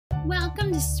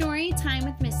Welcome to Story Time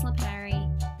with Miss LaPerry.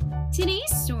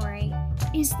 Today's story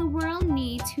is The World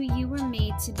Needs Who You Were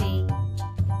Made to Be,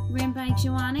 written by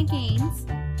Joanna Gaines,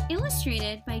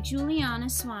 illustrated by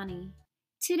Juliana Swanee.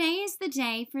 Today is the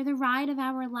day for the ride of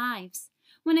our lives,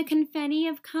 when a confetti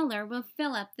of color will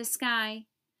fill up the sky.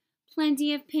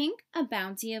 Plenty of pink, a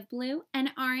bounty of blue,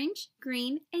 and orange,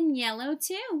 green, and yellow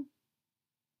too.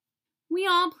 We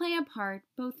all play a part,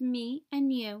 both me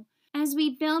and you, as we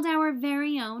build our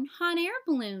very own hot air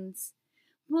balloons.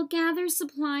 We'll gather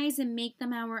supplies and make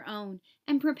them our own,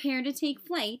 and prepare to take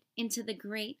flight into the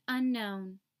great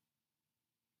unknown.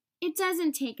 It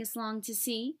doesn't take us long to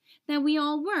see that we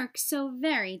all work so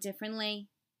very differently.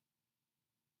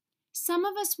 Some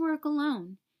of us work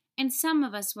alone, and some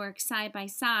of us work side by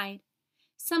side.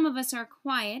 Some of us are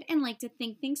quiet and like to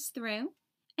think things through,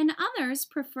 and others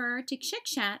prefer to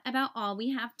chit-chat about all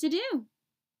we have to do.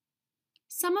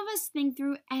 Some of us think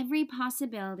through every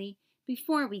possibility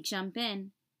before we jump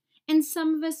in, and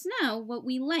some of us know what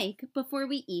we like before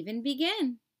we even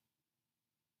begin.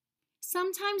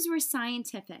 Sometimes we're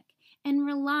scientific and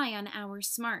rely on our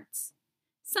smarts.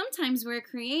 Sometimes we're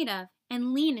creative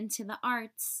and lean into the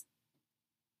arts.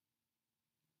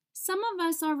 Some of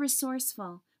us are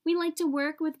resourceful. We like to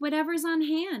work with whatever's on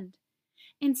hand.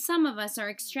 And some of us are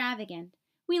extravagant.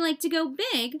 We like to go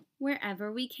big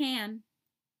wherever we can.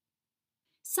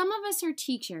 Some of us are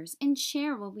teachers and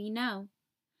share what we know.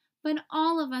 But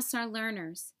all of us are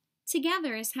learners.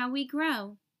 Together is how we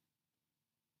grow.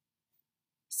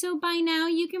 So by now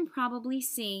you can probably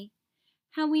see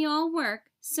how we all work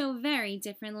so very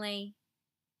differently.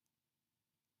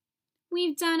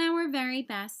 We've done our very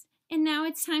best, and now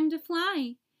it's time to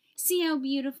fly. See how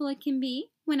beautiful it can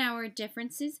be when our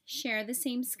differences share the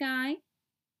same sky?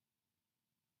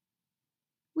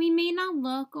 We may not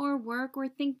look or work or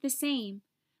think the same,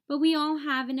 but we all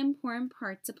have an important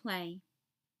part to play.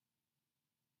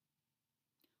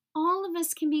 All of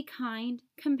us can be kind,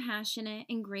 compassionate,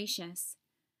 and gracious.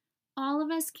 All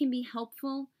of us can be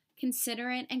helpful,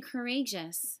 considerate, and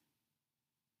courageous.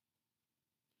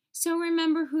 So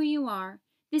remember who you are.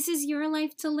 This is your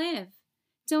life to live.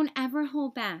 Don't ever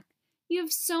hold back. You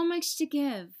have so much to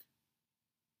give.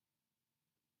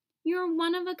 You're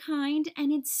one of a kind,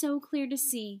 and it's so clear to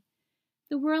see.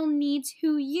 The world needs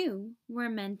who you were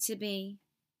meant to be.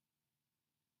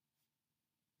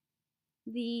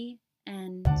 The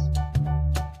end.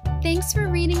 Thanks for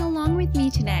reading along with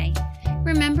me today.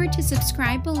 Remember to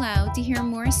subscribe below to hear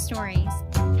more stories.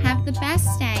 Have the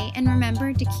best day, and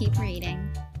remember to keep reading.